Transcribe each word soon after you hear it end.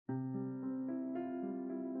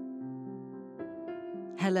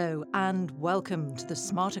Hello and welcome to the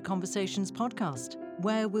Smarter Conversations podcast,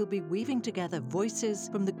 where we'll be weaving together voices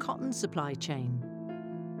from the cotton supply chain.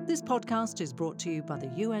 This podcast is brought to you by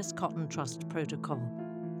the US Cotton Trust Protocol.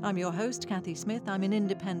 I'm your host, Kathy Smith. I'm an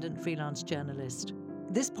independent freelance journalist.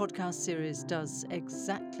 This podcast series does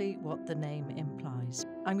exactly what the name implies.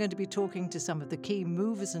 I'm going to be talking to some of the key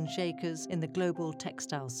movers and shakers in the global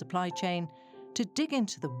textile supply chain to dig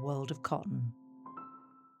into the world of cotton.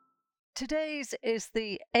 Today's is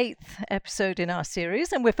the 8th episode in our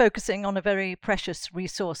series, and we're focusing on a very precious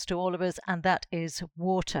resource to all of us, and that is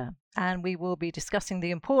water. And we will be discussing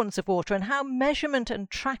the importance of water and how measurement and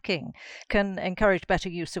tracking can encourage better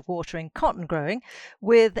use of water in cotton growing,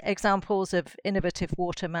 with examples of innovative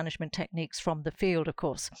water management techniques from the field, of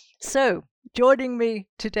course. So, joining me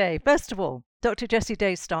today, first of all, Dr. Jessie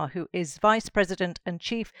Daystar, who is Vice President and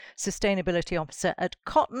Chief Sustainability Officer at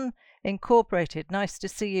Cotton Incorporated. Nice to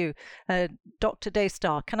see you, Dr.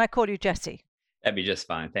 Daystar. Can I call you Jessie? That'd be just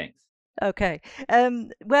fine. Thanks. Okay.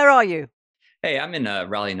 Where are you? Hey, I'm in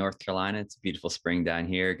Raleigh, North Carolina. It's a beautiful spring down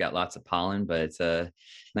here. Got lots of pollen, but it's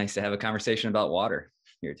nice to have a conversation about water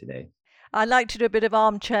here today. I like to do a bit of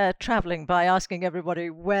armchair traveling by asking everybody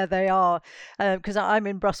where they are, because I'm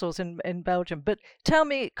in Brussels in Belgium. But tell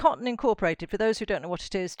me, Cotton Incorporated, for those who don't know what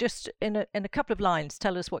it is, just in a couple of lines,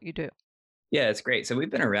 tell us what you do. Yeah, it's great. So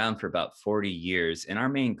we've been around for about 40 years, and our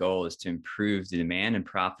main goal is to improve the demand and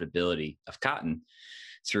profitability of cotton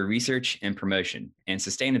through research and promotion. And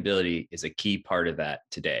sustainability is a key part of that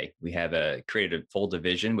today. We have created a full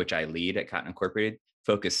division, which I lead at Cotton Incorporated,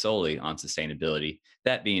 focused solely on sustainability.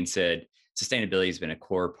 That being said, sustainability has been a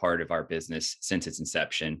core part of our business since its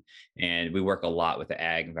inception, and we work a lot with the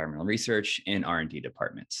ag, environmental research, and R&D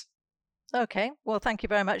departments. Okay, well, thank you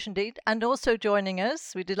very much indeed. And also joining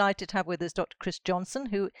us, we're delighted to have with us Dr. Chris Johnson,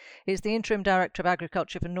 who is the Interim Director of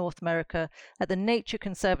Agriculture for North America at the Nature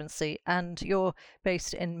Conservancy. And you're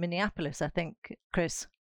based in Minneapolis, I think, Chris.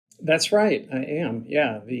 That's right, I am.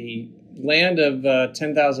 Yeah, the land of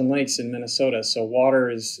 10,000 lakes in Minnesota. So water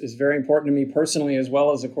is very important to me personally, as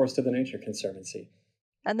well as, of course, to the Nature Conservancy.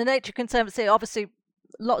 And the Nature Conservancy, obviously,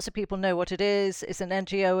 lots of people know what it is. It's an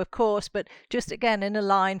NGO, of course, but just again, in a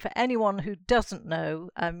line for anyone who doesn't know,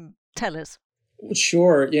 tell us.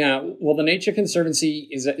 Sure. Yeah. Well, the Nature Conservancy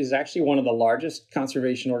is actually one of the largest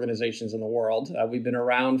conservation organizations in the world. We've been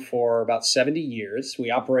around for about 70 years.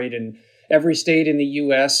 We operate in every state in the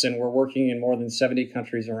U.S., and we're working in more than 70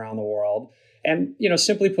 countries around the world. And,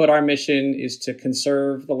 simply put, our mission is to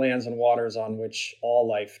conserve the lands and waters on which all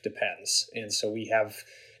life depends. And so we have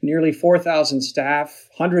nearly 4,000 staff,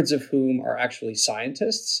 hundreds of whom are actually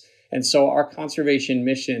scientists. And so our conservation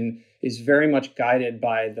mission is very much guided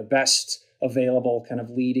by the best available kind of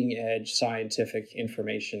leading edge scientific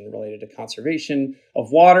information related to conservation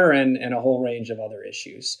of water and a whole range of other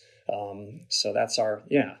issues. So that's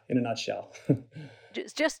in a nutshell.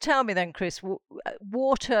 Just tell me then, Chris,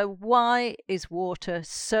 water, why is water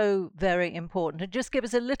so very important? And just give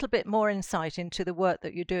us a little bit more insight into the work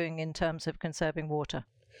that you're doing in terms of conserving water.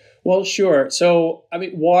 Well, sure. So,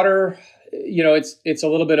 water, it's a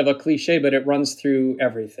little bit of a cliche, but it runs through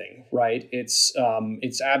everything, right? It's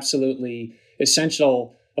absolutely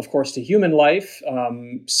essential, of course, to human life.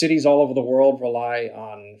 Cities all over the world rely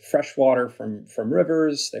on fresh water from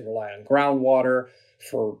rivers. They rely on groundwater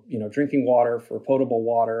for, drinking water, for potable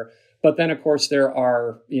water. But then, of course, there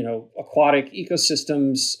are, aquatic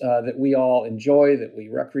ecosystems that we all enjoy, that we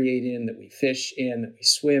recreate in, that we fish in, that we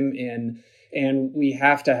swim in. And we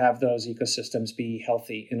have to have those ecosystems be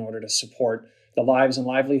healthy in order to support the lives and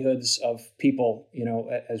livelihoods of people,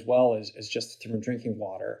 as well as just through drinking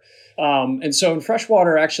water. And so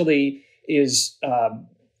freshwater actually is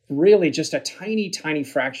really just a tiny, tiny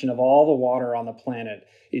fraction of all the water on the planet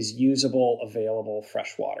is usable, available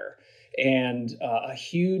freshwater. And a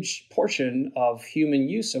huge portion of human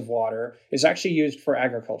use of water is actually used for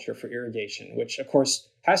agriculture, for irrigation, which, of course,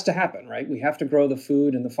 has to happen, right? We have to grow the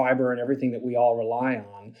food and the fiber and everything that we all rely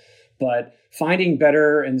on. But finding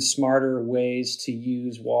better and smarter ways to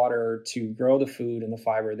use water to grow the food and the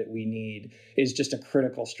fiber that we need is just a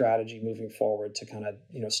critical strategy moving forward to kind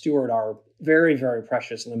of, steward our very, very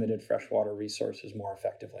precious limited freshwater resources more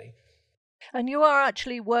effectively. And you are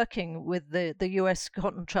actually working with the US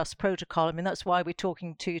Cotton Trust Protocol. I mean, that's why we're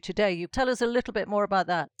talking to you today. You tell us a little bit more about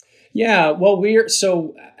that. Yeah, well,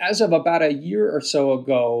 so as of about a year or so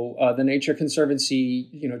ago, the Nature Conservancy,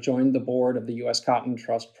 joined the board of the U.S. Cotton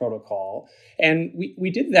Trust Protocol, and we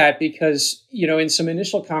did that because, in some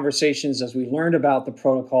initial conversations, as we learned about the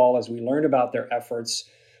protocol, as we learned about their efforts,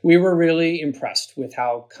 we were really impressed with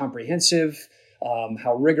how comprehensive,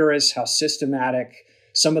 how rigorous, how systematic,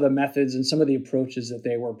 some of the methods and some of the approaches that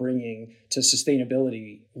they were bringing to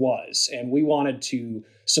sustainability was. And we wanted to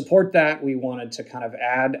support that. We wanted to kind of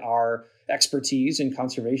add our expertise in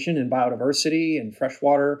conservation and biodiversity and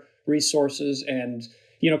freshwater resources and,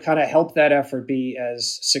 kind of help that effort be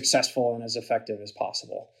as successful and as effective as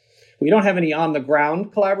possible. We don't have any on the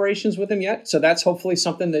ground collaborations with him yet. So that's hopefully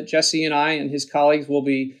something that Jesse and I and his colleagues will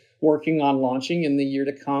be working on launching in the year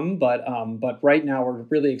to come. But right now, we're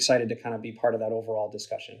really excited to kind of be part of that overall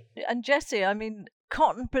discussion. And Jesse,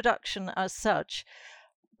 cotton production as such,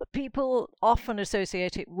 people often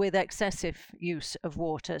associate it with excessive use of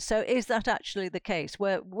water. So is that actually the case?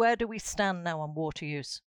 Where do we stand now on water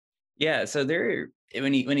use? Yeah, so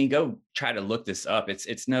when you go try to look this up,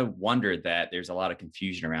 it's no wonder that there's a lot of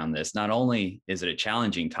confusion around this. Not only is it a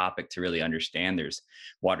challenging topic to really understand, there's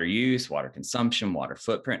water use, water consumption, water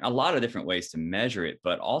footprint, a lot of different ways to measure it,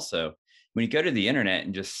 but also when you go to the internet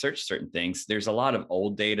and just search certain things, there's a lot of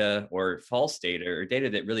old data or false data or data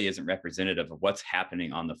that really isn't representative of what's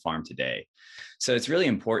happening on the farm today. So it's really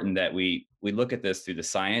important that we look at this through the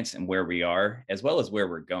science and where we are, as well as where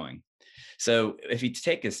we're going. So if you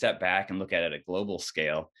take a step back and look at it at a global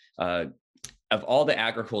scale, of all the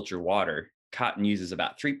agriculture water, cotton uses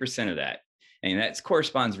about 3% of that. And that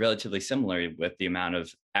corresponds relatively similarly with the amount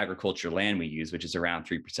of agriculture land we use, which is around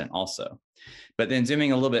 3% also. But then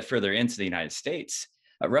zooming a little bit further into the United States,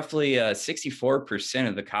 roughly 64%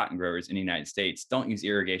 of the cotton growers in the United States don't use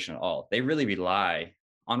irrigation at all. They really rely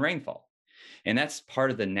on rainfall. And that's part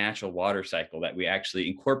of the natural water cycle that we actually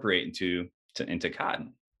incorporate into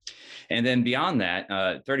cotton. And then beyond that,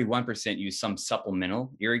 31% use some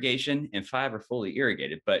supplemental irrigation and 5% are fully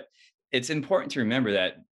irrigated. But it's important to remember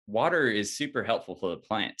that water is super helpful for the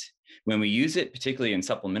plant. When we use it, particularly in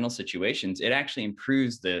supplemental situations, it actually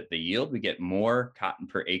improves the yield. We get more cotton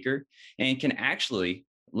per acre and can actually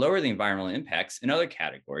lower the environmental impacts in other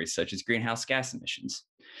categories, such as greenhouse gas emissions.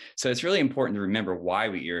 So it's really important to remember why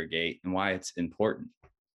we irrigate and why it's important.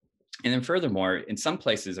 And then furthermore, in some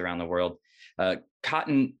places around the world,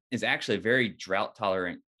 cotton is actually a very drought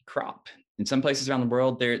tolerant crop. In some places around the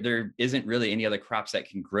world, there isn't really any other crops that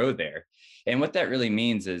can grow there. And what that really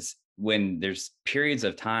means is when there's periods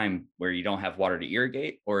of time where you don't have water to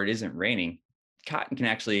irrigate or it isn't raining, cotton can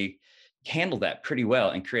actually handle that pretty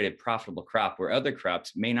well and create a profitable crop where other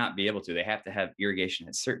crops may not be able to. They have to have irrigation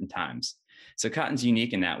at certain times. So cotton's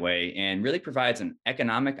unique in that way and really provides an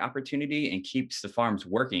economic opportunity and keeps the farms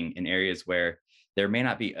working in areas where there may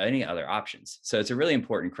not be any other options. So it's a really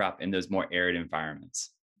important crop in those more arid environments.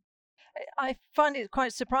 I find it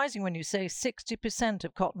quite surprising when you say 60%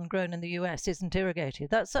 of cotton grown in the US isn't irrigated.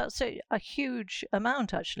 That's a huge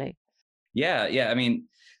amount, actually. Yeah.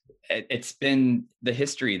 It's been the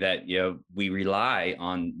history that we rely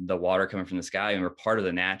on the water coming from the sky, and we're part of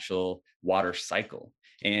the natural water cycle.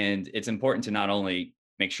 And it's important to not only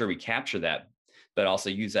make sure we capture that, but also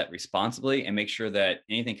use that responsibly and make sure that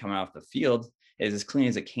anything coming off the field is as clean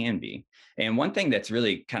as it can be. And one thing that's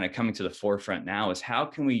really kind of coming to the forefront now is how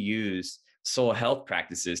can we use soil health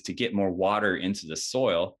practices to get more water into the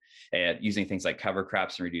soil using things like cover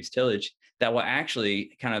crops and reduced tillage that will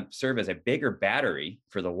actually kind of serve as a bigger battery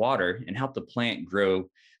for the water and help the plant grow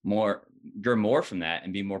more from that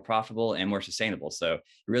and be more profitable and more sustainable. So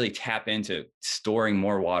really tap into storing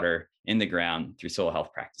more water in the ground through soil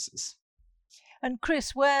health practices. And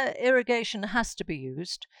Chris, where irrigation has to be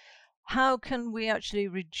used, how can we actually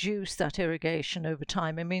reduce that irrigation over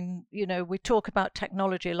time? I mean, we talk about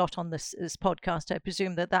technology a lot on this podcast. I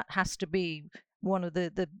presume that has to be one of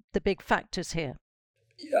the big factors here.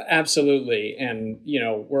 Yeah, absolutely. And,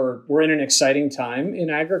 we're in an exciting time in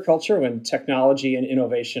agriculture when technology and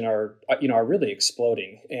innovation are really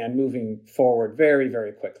exploding and moving forward very,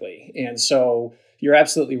 very quickly. And so you're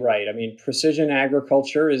absolutely right. I mean, precision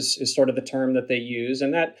agriculture is sort of the term that they use,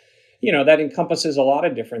 and that encompasses a lot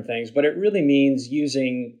of different things, but it really means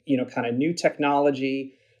using, kind of new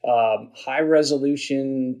technology, high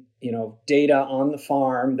resolution, data on the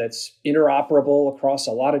farm that's interoperable across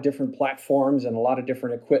a lot of different platforms and a lot of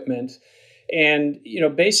different equipment. And,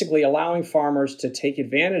 basically allowing farmers to take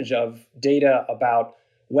advantage of data about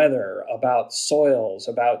weather, about soils,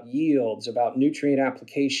 about yields, about nutrient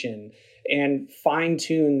application, and fine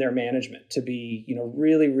tune their management to be,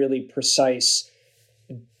 really, really precise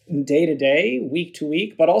day to day, week to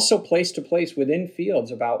week, but also place to place within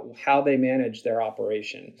fields about how they manage their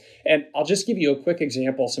operation. And I'll just give you a quick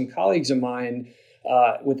example. Some colleagues of mine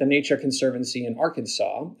with the Nature Conservancy in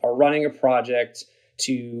Arkansas are running a project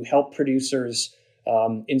to help producers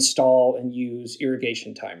install and use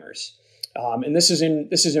irrigation timers. And this is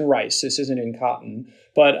in rice. This isn't in cotton.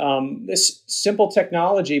 But this simple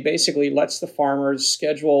technology basically lets the farmers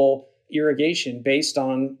schedule irrigation based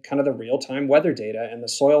on kind of the real-time weather data and the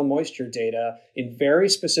soil moisture data in very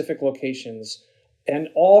specific locations, and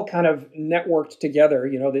all kind of networked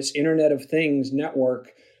together. This Internet of Things network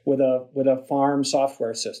with a farm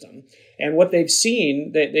software system. And what they've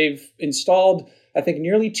seen, that they've installed, I think,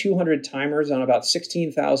 nearly 200 timers on about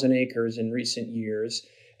 16,000 acres in recent years.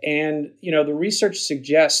 And the research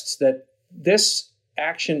suggests that this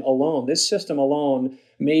action alone, this system alone,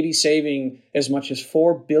 may be saving as much as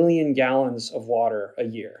 4 billion gallons of water a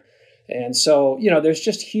year. And so, there's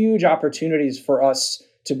just huge opportunities for us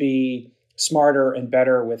to be smarter and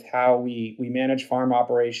better with how we manage farm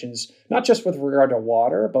operations, not just with regard to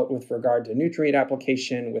water, but with regard to nutrient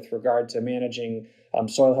application, with regard to managing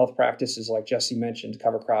soil health practices like Jesse mentioned,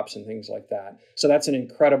 cover crops and things like that. So that's an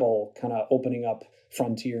incredible kind of opening up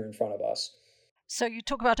frontier in front of us. So you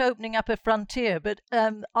talk about opening up a frontier, but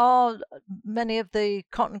are many of the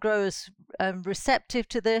cotton growers receptive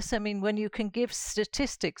to this? I mean, when you can give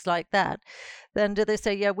statistics like that, then do they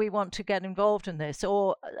say, yeah, we want to get involved in this?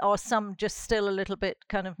 Or are some just still a little bit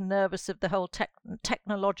kind of nervous of the whole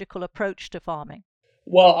technological approach to farming?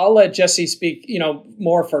 Well, I'll let Jesse speak,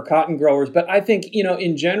 more for cotton growers, but I think,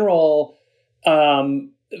 in general,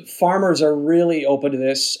 farmers are really open to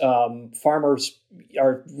this. Farmers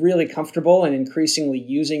are really comfortable and increasingly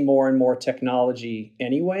using more and more technology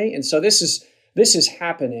anyway, and so this is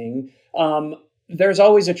happening. There's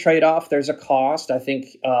always a trade-off. There's a cost. I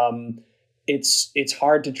think it's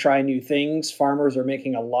hard to try new things. Farmers are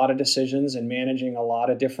making a lot of decisions and managing a lot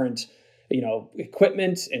of different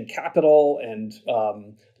equipment and capital and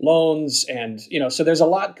loans, and so there's a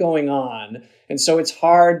lot going on, and so it's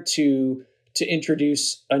hard to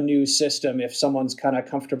introduce a new system if someone's kind of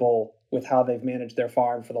comfortable with how they've managed their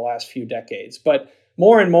farm for the last few decades. But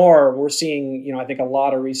more and more, we're seeing, I think, a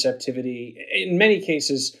lot of receptivity. In many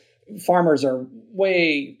cases, farmers are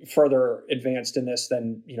way further advanced in this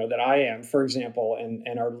than I am, for example,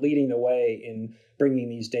 and are leading the way in bringing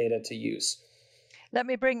these data to use. Let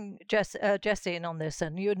me bring Jesse in on this,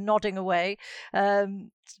 and you're nodding away.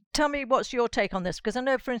 Tell me, what's your take on this? Because I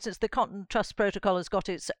know, for instance, the Cotton Trust Protocol has got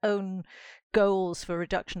its own goals for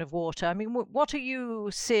reduction of water. I mean, what are you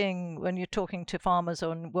seeing when you're talking to farmers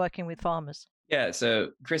or working with farmers? Yeah, so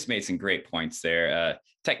Chris made some great points there.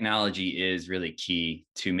 Technology is really key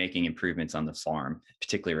to making improvements on the farm,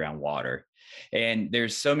 particularly around water. And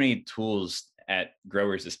there's so many tools at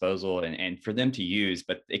growers' disposal and for them to use,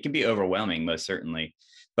 but it can be overwhelming, most certainly.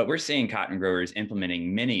 But we're seeing cotton growers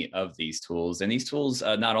implementing many of these tools. And these tools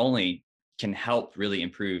not only can help really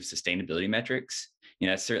improve sustainability metrics,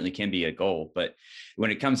 that certainly can be a goal. But when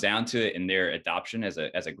it comes down to it in their adoption as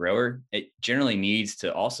a grower, it generally needs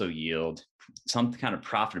to also yield some kind of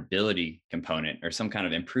profitability component or some kind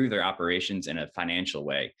of improve their operations in a financial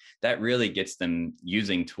way that really gets them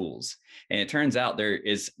using tools. And it turns out there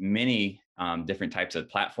is many different types of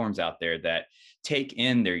platforms out there that take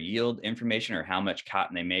in their yield information or how much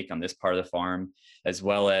cotton they make on this part of the farm, as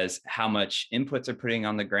well as how much inputs are putting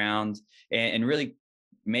on the ground, and really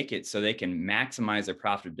make it so they can maximize their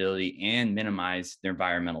profitability and minimize their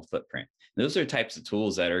environmental footprint. Those are types of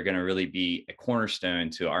tools that are going to really be a cornerstone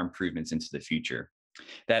to our improvements into the future.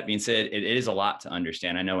 That being said, it is a lot to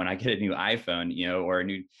understand. I know when I get a new iPhone, or a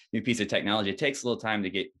new piece of technology, it takes a little time to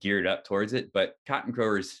get geared up towards it, but cotton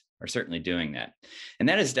growers are certainly doing that. And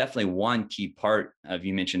that is definitely one key part of,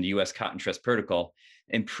 you mentioned the U.S. Cotton Trust Protocol,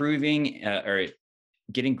 improving or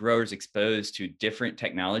getting growers exposed to different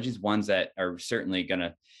technologies, ones that are certainly going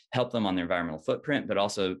to help them on their environmental footprint, but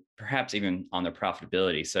also perhaps even on their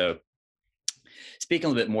profitability. So speaking a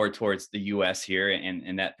little bit more towards the U.S. here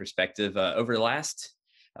and that perspective, over the last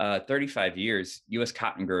 35 years, U.S.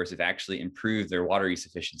 cotton growers have actually improved their water use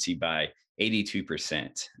efficiency by 82%.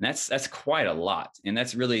 And that's quite a lot. And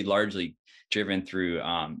that's really largely driven through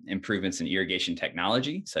improvements in irrigation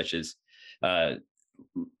technology, such as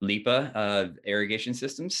LIPA irrigation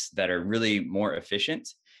systems that are really more efficient,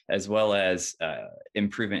 as well as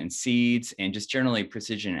improvement in seeds, and just generally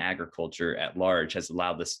precision agriculture at large has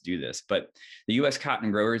allowed us to do this. But the U.S. cotton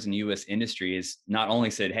growers and U.S. industry has not only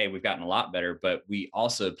said, hey, we've gotten a lot better, but we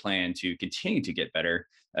also plan to continue to get better,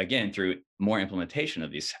 again, through more implementation of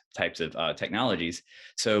these types of technologies.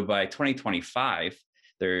 So by 2025,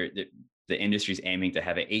 the industry is aiming to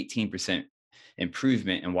have an 18%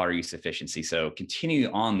 improvement in water use efficiency. So continue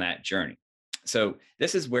on that journey. So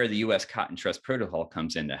this is where the U.S. Cotton Trust Protocol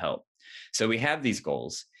comes in to help. So we have these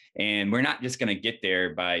goals, and we're not just going to get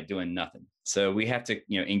there by doing nothing. So we have to,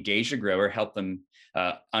 engage the grower, help them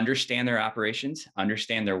understand their operations,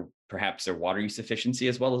 understand their perhaps their water use efficiency,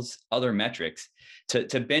 as well as other metrics to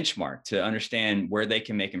benchmark, to understand where they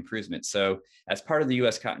can make improvements. So as part of the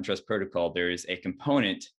U.S. Cotton Trust Protocol, there is a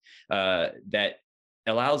component that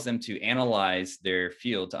allows them to analyze their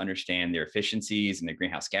field to understand their efficiencies and their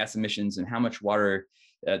greenhouse gas emissions and how much water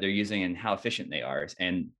they're using and how efficient they are.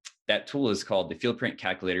 And that tool is called the Field Print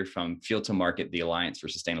Calculator from Field to Market, the Alliance for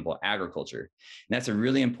Sustainable Agriculture. And that's a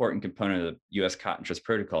really important component of the U.S. Cotton Trust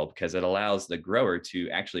Protocol because it allows the grower to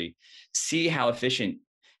actually see how efficient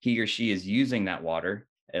he or she is using that water.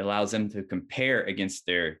 It allows them to compare against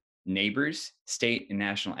their neighbors, state and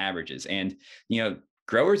national averages. And,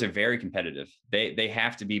 growers are very competitive. They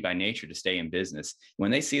have to be by nature to stay in business.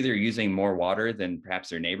 When they see they're using more water than perhaps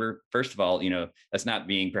their neighbor, first of all, that's not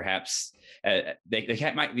being perhaps,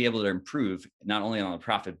 they might be able to improve not only on the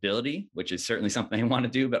profitability, which is certainly something they want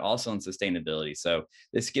to do, but also on sustainability. So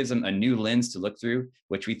this gives them a new lens to look through,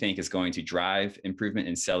 which we think is going to drive improvement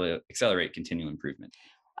and accelerate continual improvement.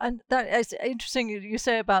 And that is interesting. You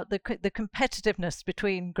say about the competitiveness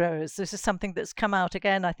between growers. This is something that's come out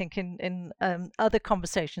again, I think, in other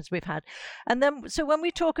conversations we've had. And then, so when we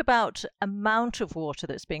talk about amount of water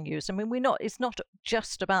that's being used, I mean, it's not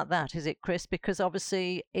just about that, is it, Chris? Because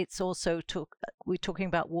obviously, it's also we're talking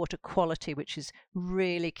about water quality, which is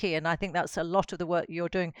really key. And I think that's a lot of the work you're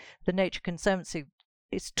doing. The Nature Conservancy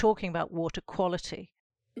is talking about water quality.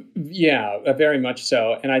 Yeah, very much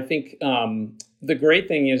so. And I think the great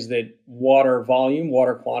thing is that water volume,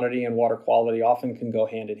 water quantity, and water quality often can go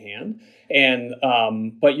hand in hand. And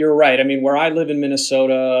but you're right. I mean, where I live in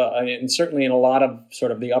Minnesota, and certainly in a lot of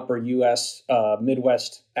sort of the upper U.S.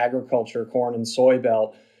 Midwest agriculture, corn and soy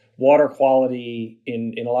belt, water quality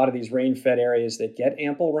in a lot of these rain-fed areas that get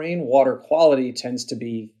ample rain, water quality tends to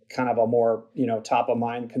be kind of a more top of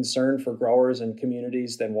mind concern for growers and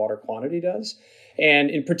communities than water quantity does. And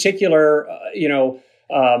in particular,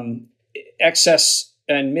 excess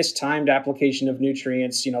and mistimed application of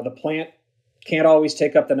nutrients. The plant can't always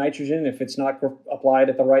take up the nitrogen if it's not applied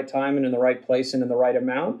at the right time and in the right place and in the right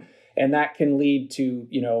amount. And that can lead to,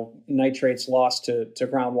 nitrates lost to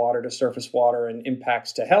groundwater, to surface water, and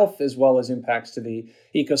impacts to health, as well as impacts to the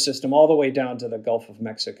ecosystem, all the way down to the Gulf of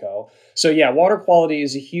Mexico. So yeah, water quality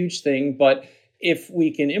is a huge thing, but if we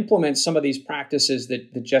can implement some of these practices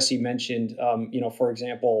that Jesse mentioned, for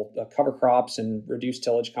example, cover crops and reduced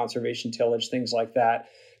tillage, conservation tillage, things like that,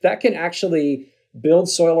 that can actually build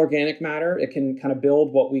soil organic matter. It can kind of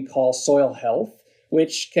build what we call soil health,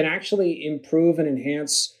 which can actually improve and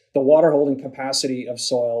enhance the water holding capacity of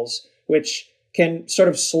soils, which can sort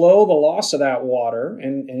of slow the loss of that water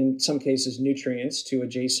and in some cases nutrients to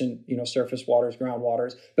adjacent surface waters,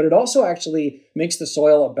 groundwaters. But it also actually makes the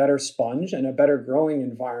soil a better sponge and a better growing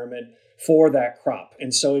environment for that crop.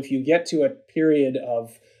 And so if you get to a period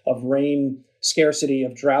of rain scarcity,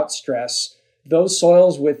 of drought stress, those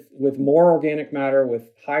soils with more organic matter,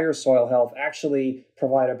 with higher soil health, actually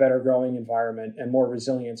provide a better growing environment and more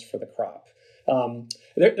resilience for the crop.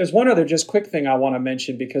 There's one other just quick thing I want to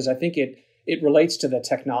mention, because I think it relates to the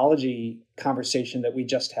technology conversation that we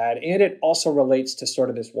just had, and it also relates to sort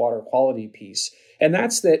of this water quality piece. And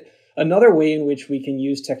that's that another way in which we can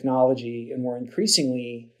use technology, and we're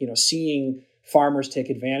increasingly, seeing farmers take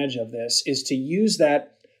advantage of this, is to use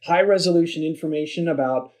that high resolution information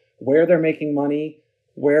about where they're making money,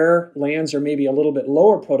 where lands are maybe a little bit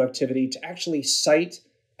lower productivity, to actually site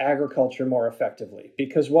agriculture more effectively.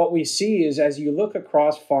 Because what we see is, as you look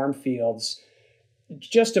across farm fields,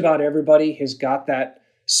 just about everybody has got that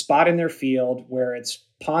spot in their field where it's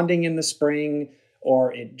ponding in the spring,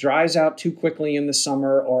 or it dries out too quickly in the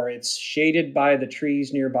summer, or it's shaded by the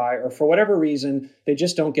trees nearby, or for whatever reason, they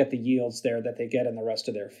just don't get the yields there that they get in the rest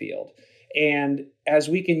of their field. And as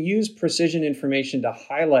we can use precision information to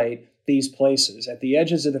highlight these places at the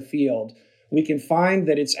edges of the field, we can find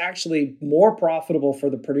that it's actually more profitable for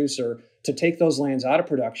the producer to take those lands out of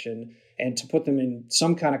production and to put them in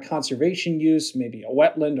some kind of conservation use, maybe a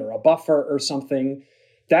wetland or a buffer or something.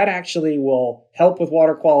 That actually will help with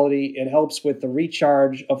water quality. It helps with the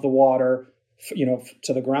recharge of the water,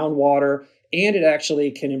 to the groundwater, and it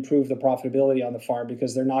actually can improve the profitability on the farm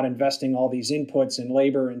because they're not investing all these inputs and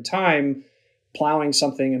labor and time plowing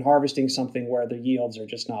something and harvesting something where the yields are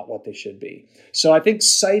just not what they should be. So I think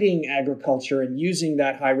citing agriculture and using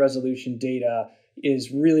that high resolution data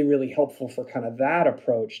is really, really helpful for kind of that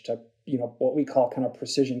approach to what we call kind of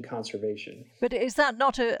precision conservation. But is that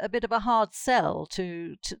not a bit of a hard sell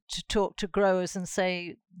to talk to growers and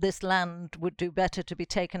say this land would do better to be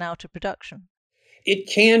taken out of production? It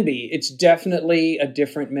can be. It's definitely a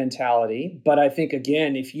different mentality. But I think,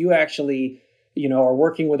 again, if you actually are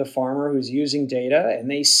working with a farmer who's using data and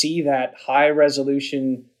they see that high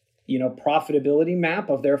resolution, profitability map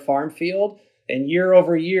of their farm field, and year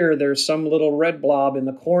over year there's some little red blob in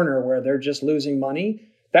the corner where they're just losing money,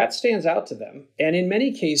 that stands out to them. And in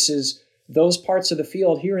many cases, those parts of the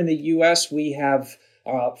field here in the US, we have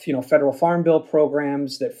federal farm bill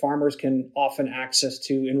programs that farmers can often access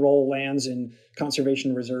to enroll lands in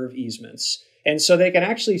conservation reserve easements. And so they can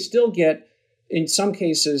actually still get, in some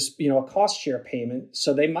cases, a cost share payment.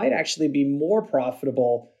 So they might actually be more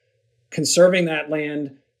profitable conserving that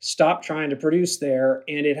land, stop trying to produce there,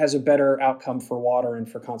 and it has a better outcome for water and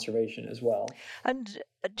for conservation as well. And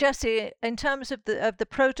Jesse, in terms of the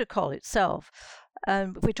protocol itself,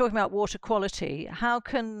 if we're talking about water quality, how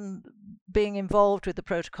can being involved with the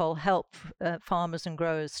protocol help farmers and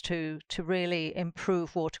growers to really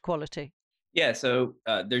improve water quality? Yeah, so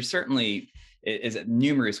there's certainly is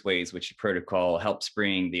numerous ways which the protocol helps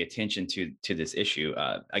bring the attention to this issue.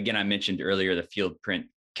 Again, I mentioned earlier the field print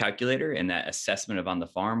calculator and that assessment of on the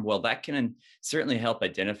farm. Well, that can certainly help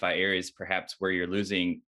identify areas perhaps where you're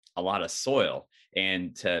losing a lot of soil.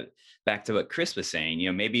 And back to what Chris was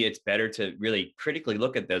saying, maybe it's better to really critically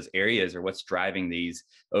look at those areas or what's driving these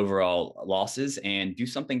overall losses and do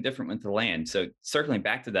something different with the land. So circling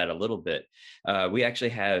back to that a little bit, we actually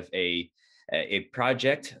have a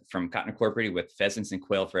project from Cotton Incorporated with Pheasants and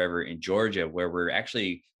Quail Forever in Georgia, where we're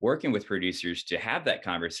actually working with producers to have that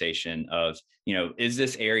conversation of, is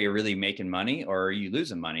this area really making money or are you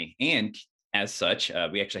losing money? And as such,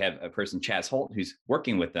 we actually have a person, Chaz Holt, who's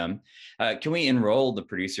working with them. Can we enroll the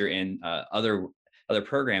producer in other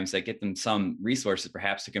programs that get them some resources,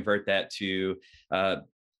 perhaps to convert that to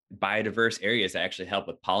biodiverse areas that actually help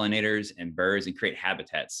with pollinators and birds and create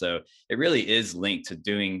habitats? So it really is linked to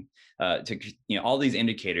doing all these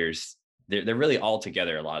indicators. They're really all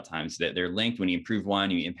together a lot of times. That they're linked. When you improve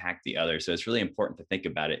one, you impact the other. So it's really important to think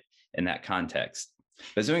about it in that context.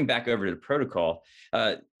 But zooming back over to the protocol,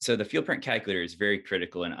 so the field print calculator is very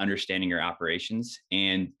critical in understanding your operations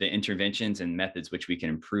and the interventions and methods which we can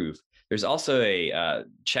improve. There's also a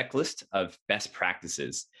checklist of best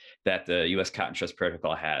practices that the U.S. Cotton Trust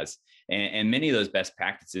Protocol has. And many of those best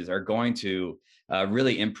practices are going to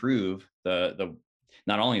really improve the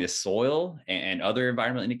not only the soil and other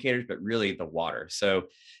environmental indicators, but really the water. So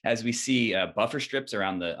as we see buffer strips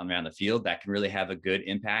around the field, that can really have a good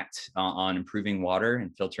impact on improving water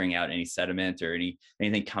and filtering out any sediment or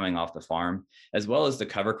anything coming off the farm, as well as the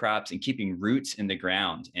cover crops and keeping roots in the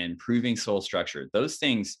ground and improving soil structure. Those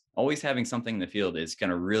things, always having something in the field, is going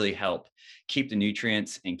to really help keep the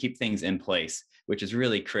nutrients and keep things in place, which is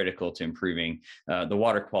really critical to improving the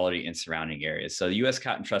water quality in surrounding areas. So the U.S.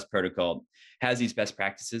 Cotton Trust Protocol has these best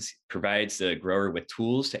practices, provides the grower with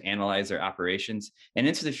tools to analyze their operations. And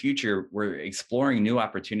into the future, we're exploring new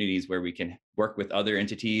opportunities where we can work with other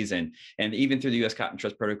entities and even through the U.S. Cotton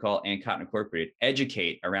Trust Protocol and Cotton Incorporated,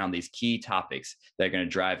 educate around these key topics that are going to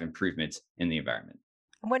drive improvements in the environment.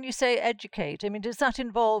 When you say educate, I mean, does that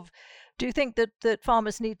involve, do you think that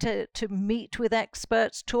farmers need to meet with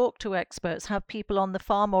experts, talk to experts, have people on the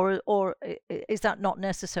farm, or is that not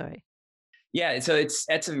necessary? Yeah, so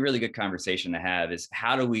that's a really good conversation to have, is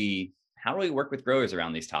how do we work with growers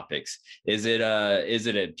around these topics? Is it a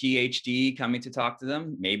PhD coming to talk to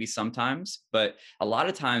them? Maybe sometimes, but a lot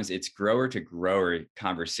of times it's grower to grower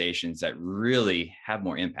conversations that really have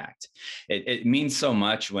more impact. It means so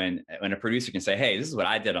much when a producer can say, hey, this is what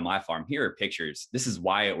I did on my farm. Here are pictures. This is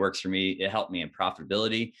why it works for me. It helped me in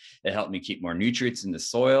profitability. It helped me keep more nutrients in the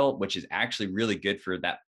soil, which is actually really good for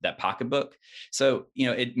that pocketbook. So,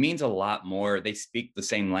 it means a lot more. They speak the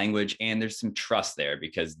same language and there's some trust there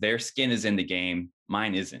because their skin is in the game,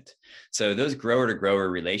 mine isn't. So those grower to grower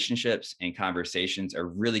relationships and conversations are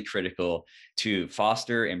really critical to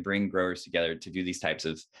foster and bring growers together to do these types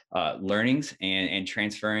of learnings and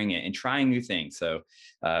transferring and trying new things. So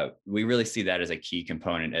we really see that as a key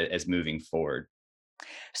component as moving forward.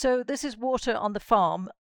 So this is water on the farm,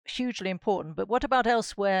 hugely important, but what about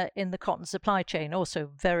elsewhere in the cotton supply chain? Also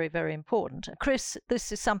very, very important. Chris,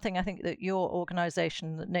 this is something I think that your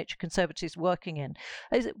organization, Nature Conservancy, is working in.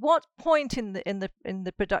 At what point in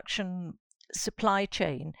the production supply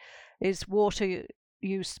chain is water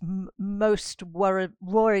use most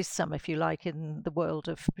worrisome, if you like, in the world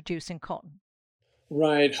of producing cotton?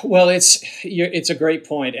 Right. Well, it's a great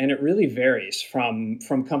point, and it really varies from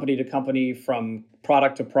company to company, from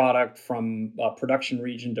product to product, from production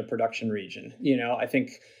region to production region. I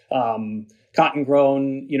think cotton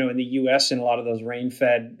grown, in the U.S. and a lot of those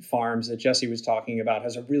rain-fed farms that Jesse was talking about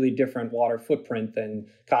has a really different water footprint than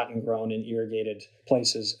cotton grown in irrigated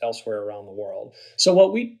places elsewhere around the world. So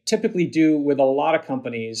what we typically do with a lot of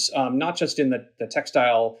companies, not just in the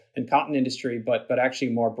textile and cotton industry, but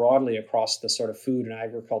actually more broadly across the sort of food and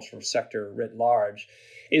agricultural sector writ large,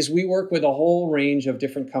 is we work with a whole range of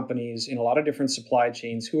different companies in a lot of different supply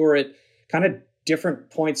chains who are at kind of different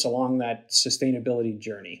points along that sustainability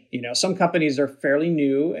journey. Some companies are fairly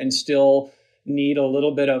new and still need a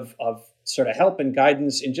little bit of sort of help and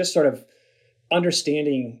guidance in just sort of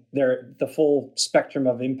understanding the full spectrum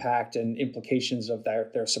of impact and implications of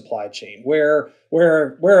their supply chain. Where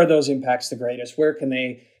are those impacts the greatest? Where can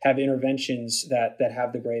they have interventions that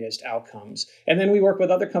have the greatest outcomes? And then we work with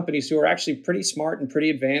other companies who are actually pretty smart and pretty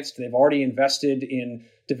advanced. They've already invested in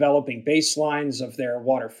developing baselines of their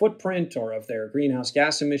water footprint or of their greenhouse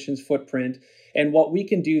gas emissions footprint. And what we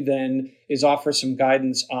can do then is offer some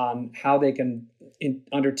guidance on how they can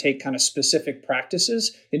undertake kind of specific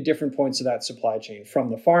practices in different points of that supply chain, from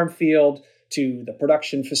the farm field to the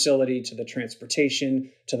production facility to the transportation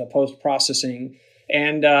to the post-processing,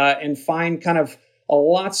 and find kind of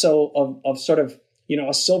lots of sort of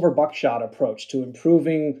a silver buckshot approach to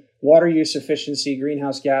improving water use efficiency,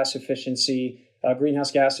 greenhouse gas efficiency,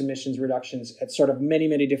 greenhouse gas emissions reductions at sort of many,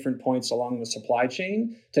 many different points along the supply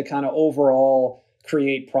chain to kind of overall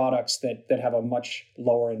create products that have a much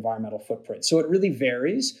lower environmental footprint. So it really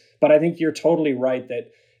varies, but I think you're totally right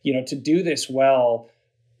that, to do this well,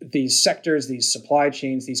 these sectors, these supply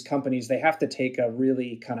chains, these companies, they have to take a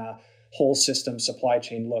really kind of whole system supply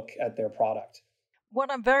chain look at their product.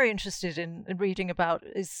 What I'm very interested in reading about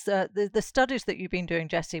is the studies that you've been doing,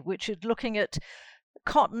 Jesse, which is looking at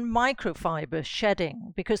cotton microfiber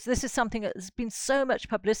shedding, because this is something that there's been so much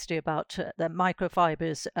publicity about the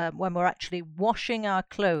microfibers when we're actually washing our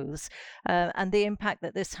clothes and the impact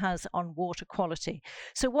that this has on water quality.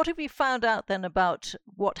 So what have you found out then about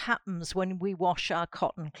what happens when we wash our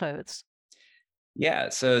cotton clothes? Yeah,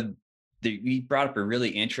 so we brought up a really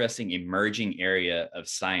interesting emerging area of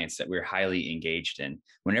science that we're highly engaged in.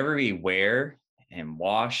 Whenever we wear and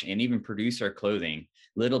wash and even produce our clothing,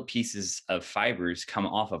 little pieces of fibers come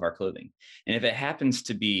off of our clothing. And if it happens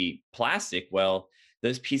to be plastic, well,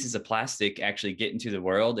 those pieces of plastic actually get into the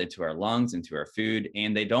world, into our lungs, into our food,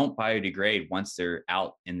 and they don't biodegrade once they're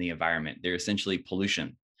out in the environment. They're essentially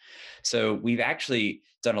pollution. So we've actually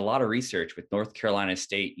done a lot of research with North Carolina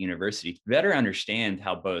State University to better understand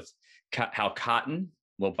how cotton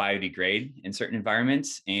will biodegrade in certain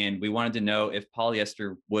environments. And we wanted to know if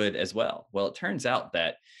polyester would as well. Well, it turns out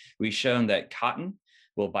that we've shown that cotton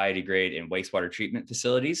will biodegrade in wastewater treatment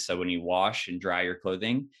facilities. So when you wash and dry your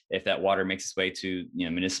clothing, if that water makes its way to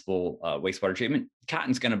municipal wastewater treatment,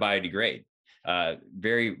 cotton's going to biodegrade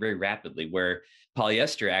very, very rapidly, where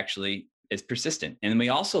polyester actually is persistent. And then we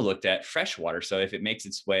also looked at fresh water. So if it makes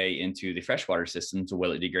its way into the freshwater systems,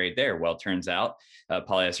 will it degrade there? Well, it turns out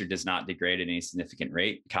polyester does not degrade at any significant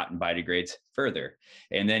rate. Cotton biodegrades further.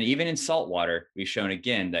 And then even in salt water, we've shown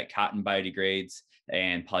again that cotton biodegrades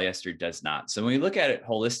and polyester does not. So when we look at it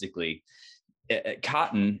holistically,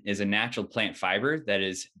 cotton is a natural plant fiber that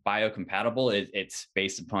is biocompatible. It's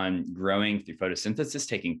based upon growing through photosynthesis,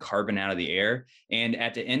 taking carbon out of the air. And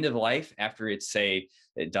at the end of life, after it's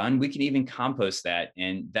done, we can even compost that,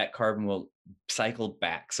 and that carbon will cycle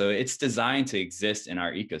back. So it's designed to exist in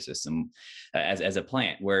our ecosystem as a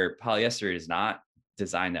plant, where polyester is not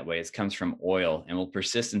designed that way. It comes from oil and will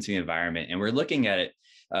persist into the environment. And we're looking at it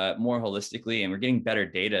more holistically, and we're getting better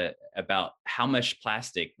data about how much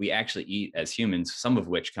plastic we actually eat as humans, some of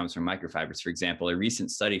which comes from microfibers. For example, a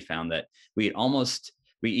recent study found that we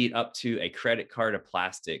eat up to a credit card of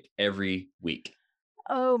plastic every week.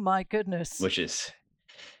 Oh my goodness. Which is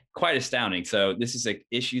quite astounding. So this is an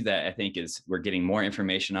issue that I think we're getting more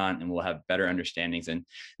information on, and we'll have better understandings. And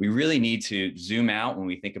we really need to zoom out when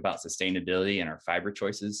we think about sustainability and our fiber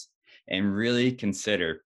choices, and really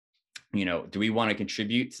consider, do we want to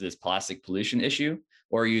contribute to this plastic pollution issue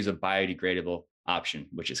or use a biodegradable option,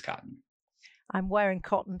 which is cotton? I'm wearing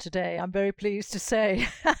cotton today, I'm very pleased to say.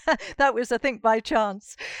 That was, I think, by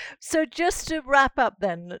chance. So just to wrap up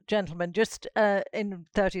then, gentlemen, just in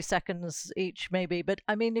 30 seconds each maybe, but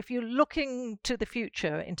I mean, if you're looking to the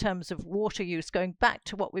future in terms of water use, going back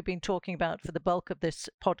to what we've been talking about for the bulk of this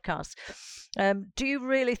podcast, do you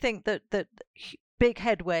really think that big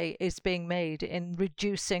headway is being made in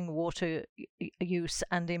reducing water use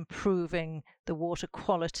and improving the water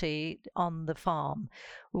quality on the farm?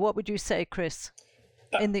 What would you say, Chris?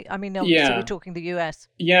 Obviously we're talking the US.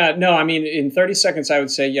 Yeah, no, I mean, in 30 seconds, I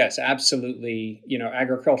would say yes, absolutely.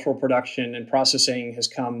 Agricultural production and processing has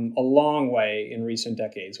come a long way in recent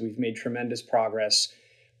decades. We've made tremendous progress,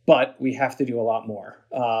 but we have to do a lot more.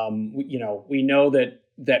 We know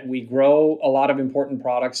that we grow a lot of important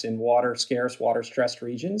products in water-scarce, water-stressed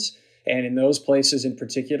regions. And in those places in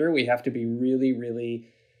particular, we have to be really, really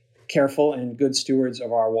careful and good stewards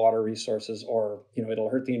of our water resources, or it'll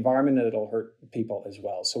hurt the environment and it'll hurt people as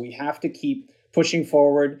well. So we have to keep pushing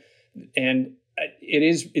forward, and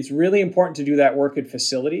it's really important to do that work at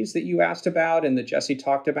facilities that you asked about and that Jesse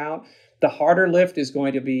talked about. The harder lift is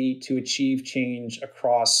going to be to achieve change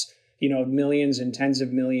across millions and tens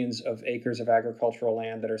of millions of acres of agricultural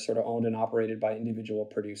land that are sort of owned and operated by individual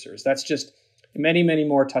producers. That's just many, many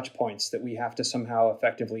more touch points that we have to somehow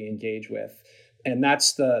effectively engage with. And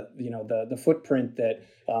that's the footprint that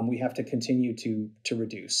we have to continue to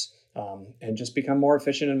reduce and just become more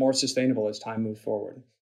efficient and more sustainable as time moves forward.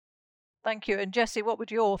 Thank you. And Jesse, what would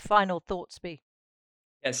your final thoughts be?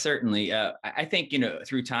 Yeah, certainly. I think,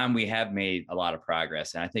 through time, we have made a lot of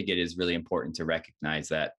progress. And I think it is really important to recognize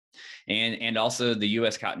that. And also the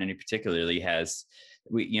U.S. cotton industry particularly has,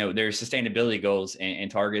 there's sustainability goals and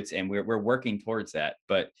targets, and we're working towards that.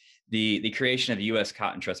 But the creation of the U.S.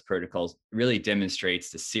 Cotton Trust Protocols really demonstrates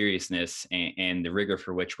the seriousness and the rigor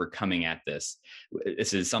for which we're coming at this.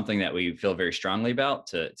 This is something that we feel very strongly about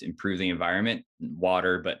to improve the environment,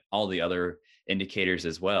 water, but all the other indicators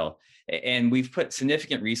as well. And we've put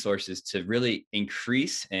significant resources to really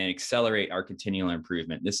increase and accelerate our continual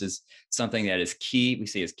improvement. This is something that is key, we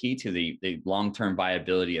see as key to the long-term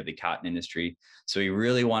viability of the cotton industry. So we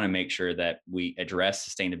really want to make sure that we address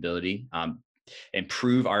sustainability,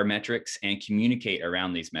 improve our metrics, and communicate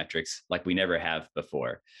around these metrics like we never have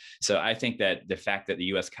before. So I think that the fact that the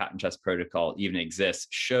U.S. Cotton Trust Protocol even exists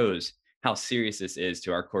shows how serious this is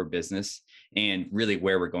to our core business and really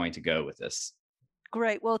where we're going to go with this.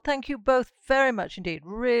 Great. Well, thank you both very much indeed.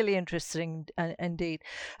 Really interesting indeed.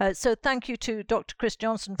 So thank you to Dr. Chris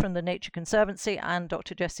Johnson from the Nature Conservancy and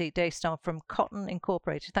Dr. Jesse Daystar from Cotton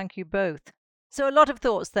Incorporated. Thank you both. So a lot of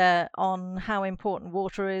thoughts there on how important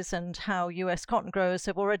water is and how US cotton growers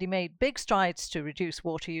have already made big strides to reduce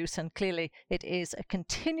water use, and clearly it is a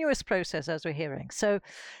continuous process as we're hearing. So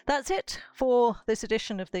that's it for this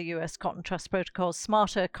edition of the US Cotton Trust Protocol's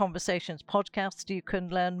Smarter Conversations podcast. You can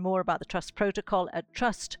learn more about the Trust Protocol at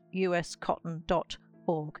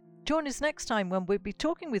trustuscotton.org. Join us next time when we'll be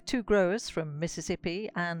talking with two growers from Mississippi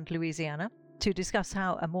and Louisiana to discuss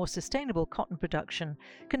how a more sustainable cotton production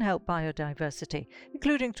can help biodiversity,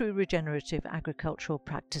 including through regenerative agricultural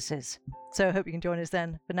practices. So I hope you can join us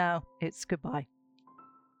then. For now, it's goodbye.